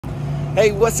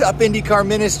Hey, what's up, IndyCar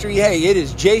Ministry? Hey, it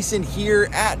is Jason here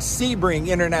at Sebring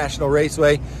International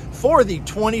Raceway for the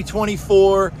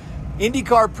 2024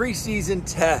 IndyCar preseason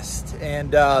test.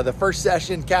 And the first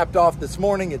session capped off this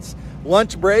morning. It's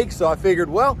lunch break, so I figured,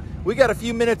 well, we got a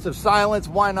few minutes of silence.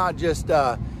 Why not just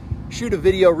shoot a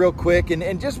video real quick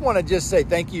and just want to say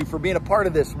thank you for being a part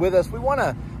of this with us. We want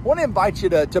to invite you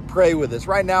to pray with us.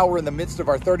 Right now, we're in the midst of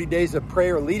our 30 days of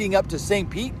prayer leading up to St.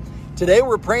 Pete. Today,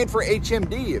 we're praying for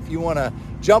HMD. If you want to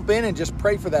jump in and just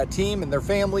pray for that team and their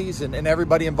families and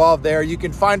everybody involved there, you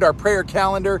can find our prayer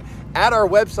calendar at our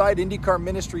website,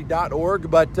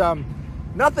 indycarministry.org. But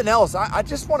nothing else. I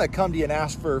just want to come to you and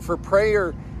ask for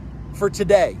prayer for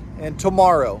today and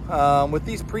tomorrow. With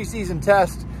these preseason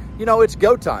tests, you know, it's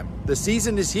go time. The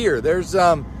season is here. There's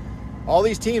all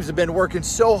these teams have been working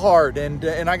so hard,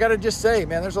 and I got to just say,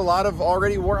 man, there's a lot of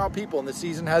already wore out people, and the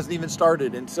season hasn't even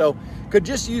started, and so could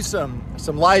just use some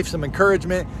life, some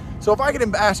encouragement. So if I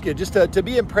could ask you just to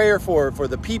be in prayer for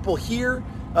the people here,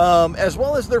 as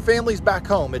well as their families back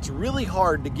home. It's really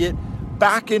hard to get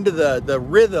back into the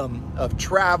rhythm of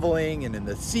traveling, and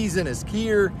the season is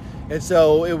here, and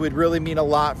so it would really mean a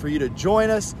lot for you to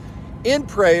join us in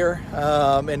prayer.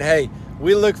 And hey,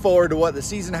 we look forward to what the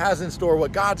season has in store,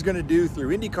 what God's going to do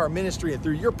through IndyCar Ministry and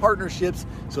through your partnerships.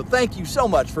 So thank you so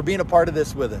much for being a part of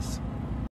this with us.